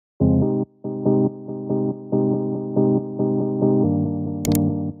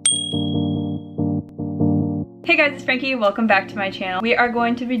Hey guys, it's Frankie. Welcome back to my channel. We are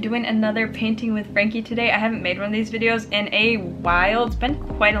going to be doing another painting with Frankie today. I haven't made one of these videos in a while. It's been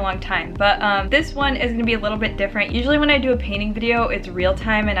quite a long time, but this one is gonna be a little bit different. Usually when I do a painting video, it's real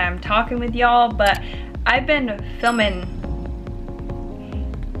time and I'm talking with y'all, but I've been filming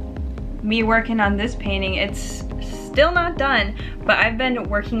me working on this painting. It's still not done, but I've been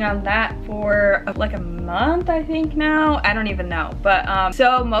working on that for like a month, I think now. I don't even know, but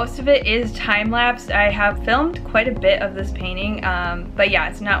so most of it is time-lapsed. I have filmed quite a bit of this painting, but yeah,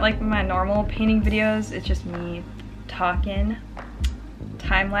 it's not like my normal painting videos. It's just me talking,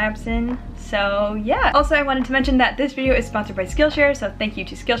 time-lapsing. So yeah. Also, I wanted to mention that this video is sponsored by Skillshare, so thank you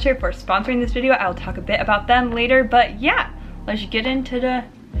to Skillshare for sponsoring this video. I'll talk a bit about them later, but yeah, let's get into the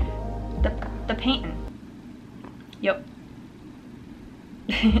painting. Yep.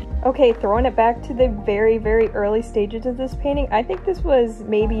 Okay, throwing it back to the very early stages of this painting. I think this was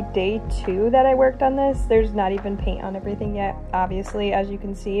maybe day 2 that I worked on this. There's not even paint on everything yet, obviously, as you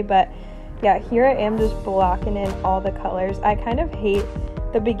can see, but yeah, here I am just blocking in all the colors. I kind of hate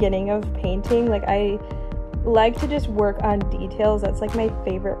the beginning of painting. Like, I like to just work on details. That's like my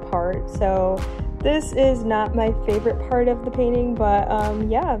favorite part. So this is not my favorite part of the painting, but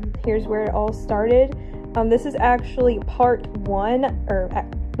yeah, here's where it all started. This is actually part 1, or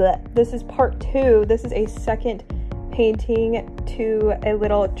this is part 2. This is a second painting to a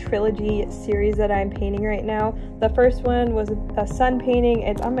little trilogy series that I'm painting right now. The first one was a sun painting.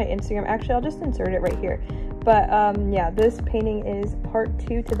 It's on my Instagram. Actually, I'll just insert it right here. But yeah, this painting is part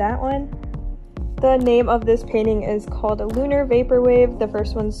 2 to that one. The name of this painting is called a Lunar Vaporwave. The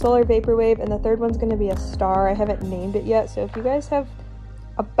first one's Solar Vaporwave, and the third one's going to be a star. I haven't named it yet, so if you guys have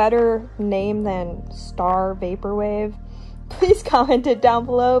a better name than Star Vaporwave, please comment it down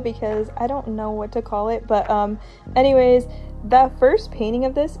below because I don't know what to call it. But anyways, the first painting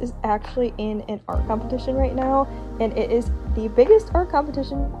of this is actually in an art competition right now, and it is the biggest art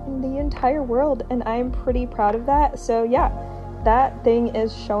competition in the entire world, and I'm pretty proud of that. So yeah, that thing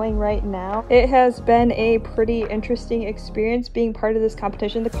is showing right now. It has been a pretty interesting experience being part of this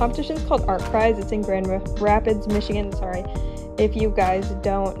competition. The competition is called ArtPrize. It's in Grand Rapids, Michigan. Sorry. If you guys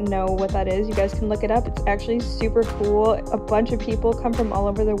don't know what that is, you guys can look it up. It's actually super cool. A bunch of people come from all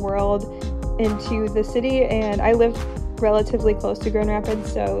over the world into the city, and I live relatively close to Grand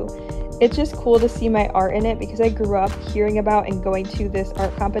Rapids, so it's just cool to see my art in it because I grew up hearing about and going to this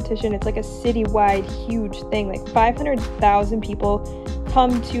art competition. It's like a citywide huge thing. Like 500,000 people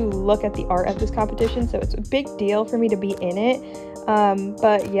come to look at the art at this competition, so it's a big deal for me to be in it.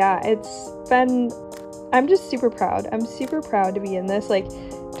 But yeah, I'm just super proud. I'm super proud to be in this. Like,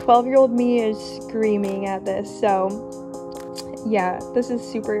 12-year-old me is screaming at this. So yeah, it's a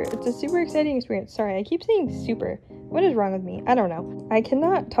super exciting experience. Sorry, I keep saying super. What is wrong with me? I don't know. I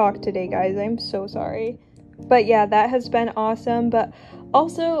cannot talk today, guys. I'm so sorry. But yeah, that has been awesome. But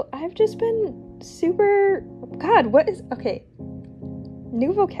also, I've just been super, okay,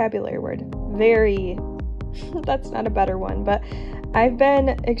 new vocabulary word. Very, that's not a better one, but I've been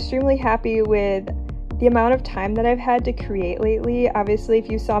extremely happy with the amount of time that I've had to create lately. Obviously, if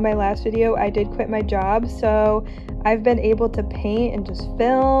you saw my last video, I did quit my job, so I've been able to paint and just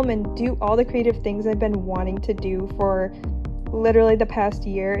film and do all the creative things I've been wanting to do for literally the past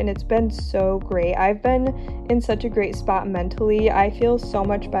year, and it's been so great. I've been in such a great spot mentally. I feel so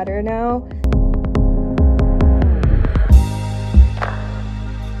much better now.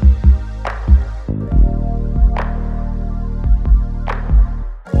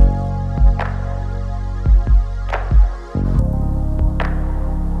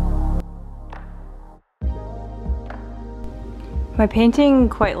 My painting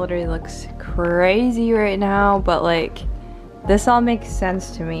quite literally looks crazy right now, but like, this all makes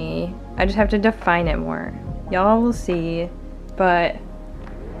sense to me. I just have to define it more. Y'all will see, but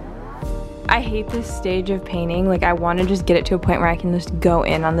I hate this stage of painting. Like, I want to just get it to a point where I can just go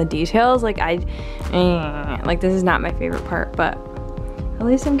in on the details. Like, like, this is not my favorite part, but at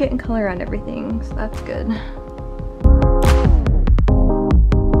least I'm getting color on everything, so that's good.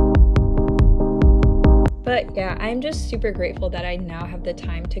 But yeah, I'm just super grateful that I now have the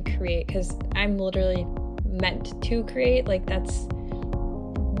time to create, because I'm literally meant to create. Like, that's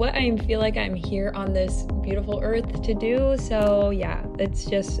what I feel like I'm here on this beautiful earth to do. So yeah,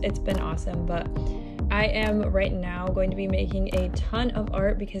 it's been awesome. But I am right now going to be making a ton of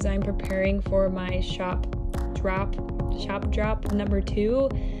art because I'm preparing for my shop drop number 2.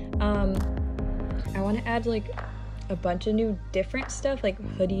 I want to add like a bunch of new different stuff, like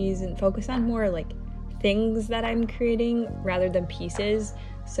hoodies, and focus on more like things that I'm creating rather than pieces.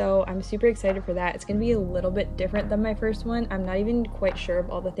 So I'm super excited for that. It's gonna be a little bit different than my first one. I'm not even quite sure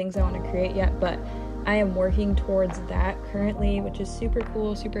of all the things I want to create yet, but I am working towards that currently, which is super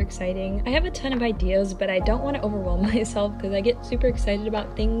cool, super exciting. I have a ton of ideas, but I don't want to overwhelm myself because I get super excited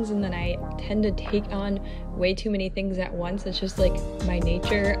about things and then I tend to take on way too many things at once. It's just like my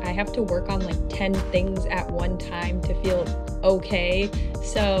nature. I have to work on like 10 things at one time to feel okay.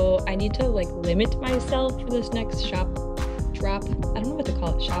 So I need to like limit myself for this next shop drop. I don't know what to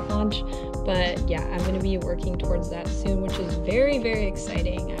call it, shop launch. But yeah, I'm going to be working towards that soon, which is very, very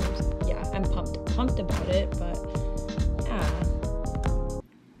exciting. I'm pumped about it, but yeah.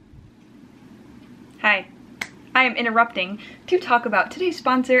 Hi. I am interrupting to talk about today's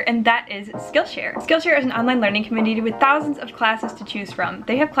sponsor, and that is Skillshare. Skillshare is an online learning community with thousands of classes to choose from.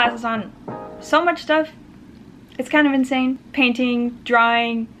 They have classes on so much stuff. It's kind of insane. Painting,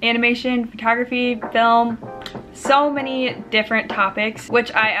 drawing, animation, photography, film, so many different topics,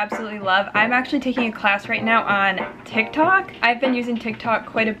 which I absolutely love. I'm actually taking a class right now on TikTok. I've been using TikTok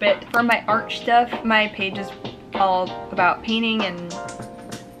quite a bit for my art stuff. My page is all about painting and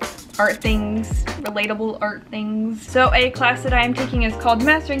art things, relatable art things. So a class that I am taking is called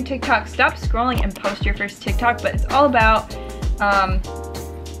Mastering TikTok. Stop scrolling and post your first TikTok, but it's all about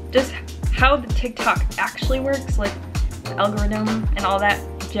just how the TikTok actually works, like the algorithm and all that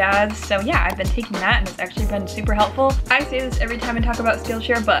jazz. So yeah, I've been taking that and it's actually been super helpful. I say this every time I talk about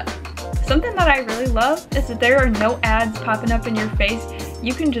Skillshare, but something that I really love is that there are no ads popping up in your face.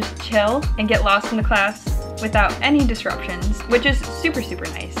 You can just chill and get lost in the class without any disruptions, which is super, super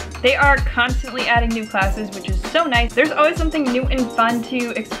nice. They are constantly adding new classes, which is so nice. There's always something new and fun to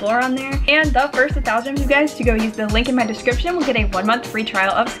explore on there. And the first 1,000 of you guys to go use the link in my description will get a 1-month free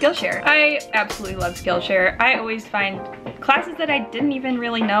trial of Skillshare. I absolutely love Skillshare. I always find classes that I didn't even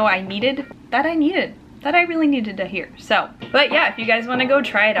really know I needed, that I really needed to hear. So, but yeah, if you guys want to go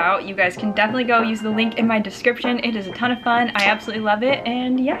try it out, you guys can definitely go use the link in my description. It is a ton of fun. I absolutely love it.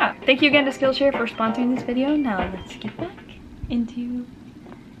 And yeah, thank you again to Skillshare for sponsoring this video. Now let's get back into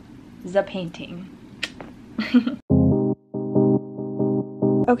the painting.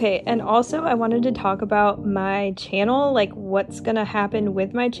 Okay, and also I wanted to talk about my channel, like what's gonna happen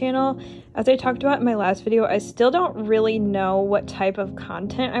with my channel. As I talked about in my last video, I still don't really know what type of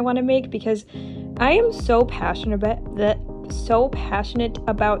content I want to make because I am so passionate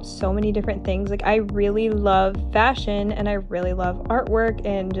about so many different things. Like I really love fashion and I really love artwork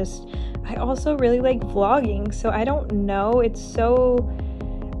and just I also really like vlogging. So I don't know,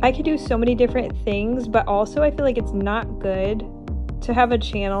 I could do so many different things, but also I feel like it's not good to have a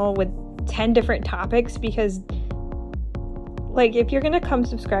channel with 10 different topics because like if you're gonna come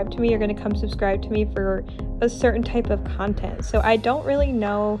subscribe to me, you're gonna come subscribe to me for a certain type of content. So I don't really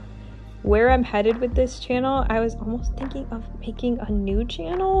know where I'm headed with this channel. I was almost thinking of making a new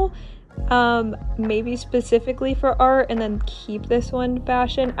channel, maybe specifically for art and then keep this one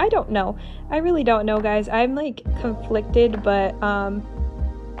fashion. I don't know. I really don't know, guys. I'm like conflicted, but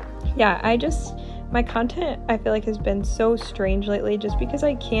yeah, my content I feel like has been so strange lately just because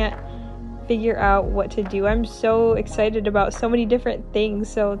I can't figure out what to do. I'm so excited about so many different things,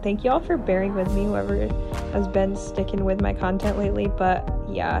 so thank you all for bearing with me, whoever has been sticking with my content lately. But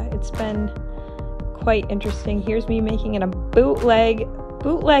yeah, it's been quite interesting. Here's me making a bootleg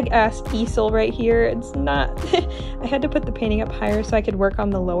ass easel right here. It's not I had to put the painting up higher so I could work on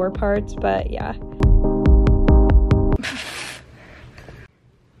the lower parts, but yeah.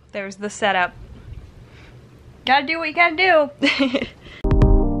 There's the setup. Gotta do what you gotta do.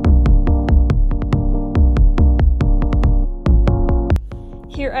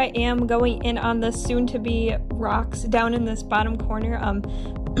 Here I am going in on the soon-to-be rocks down in this bottom corner.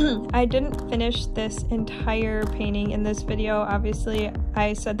 I didn't finish this entire painting in this video. Obviously,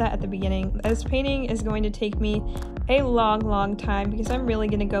 I said that at the beginning. This painting is going to take me a long time because I'm really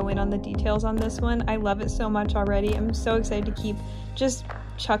going to go in on the details on this one. I love it so much already. I'm so excited to keep just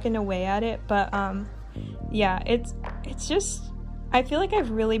chucking away at it. But yeah, it's just, I feel like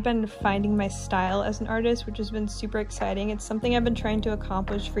I've really been finding my style as an artist, which has been super exciting. It's something I've been trying to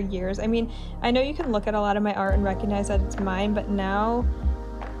accomplish for years. I mean, I know you can look at a lot of my art and recognize that it's mine, but now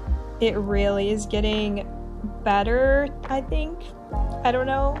it really is getting better, I think. I don't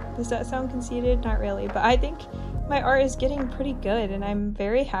know, does that sound conceited? Not really, but I think my art is getting pretty good and I'm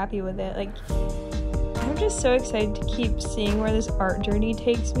very happy with it. Like, I'm just so excited to keep seeing where this art journey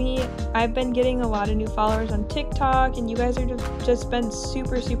takes me. I've been getting a lot of new followers on TikTok and you guys are just been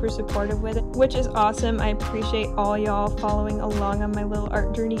super supportive with it, which is awesome. I appreciate all y'all following along on my little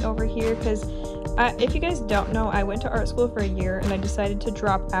art journey over here because if you guys don't know, I went to art school for a year and I decided to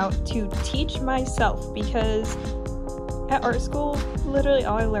drop out to teach myself because at art school, literally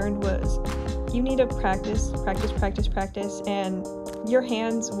all I learned was you need to practice, and your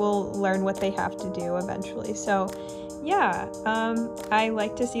hands will learn what they have to do eventually. So yeah, I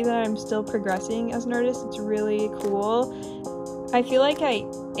like to see that I'm still progressing as an artist. It's really cool. I feel like I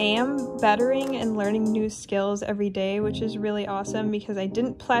am bettering and learning new skills every day, which is really awesome because I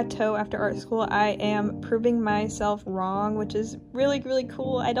didn't plateau after art school. I am proving myself wrong, which is really, really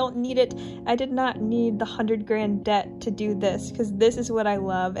cool. I don't need it. I did not need the 100 grand debt to do this because this is what I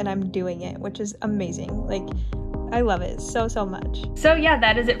love and I'm doing it, which is amazing. Like, I love it so much. So yeah,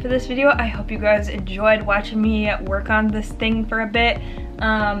 that is it for this video. I hope you guys enjoyed watching me work on this thing for a bit.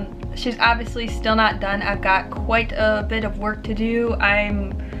 She's obviously still not done. I've got quite a bit of work to do.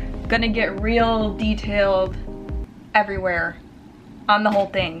 I'm gonna get real detailed everywhere on the whole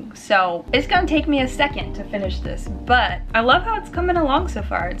thing. So it's gonna take me a second to finish this, but I love how it's coming along so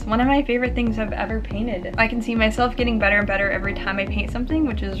far. It's one of my favorite things I've ever painted. I can see myself getting better and better every time I paint something,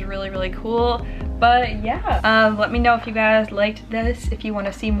 which is really, really cool. But yeah, let me know if you guys liked this. If you want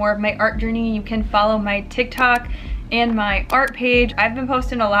to see more of my art journey, you can follow my TikTok and my art page. I've been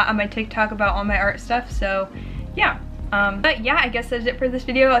posting a lot on my TikTok about all my art stuff, so yeah. But yeah, I guess that's it for this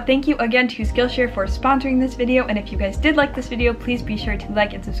video. Thank you again to Skillshare for sponsoring this video, and if you guys did like this video, please be sure to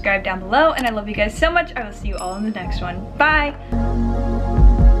like and subscribe down below, and I love you guys so much. I will see you all in the next one. Bye!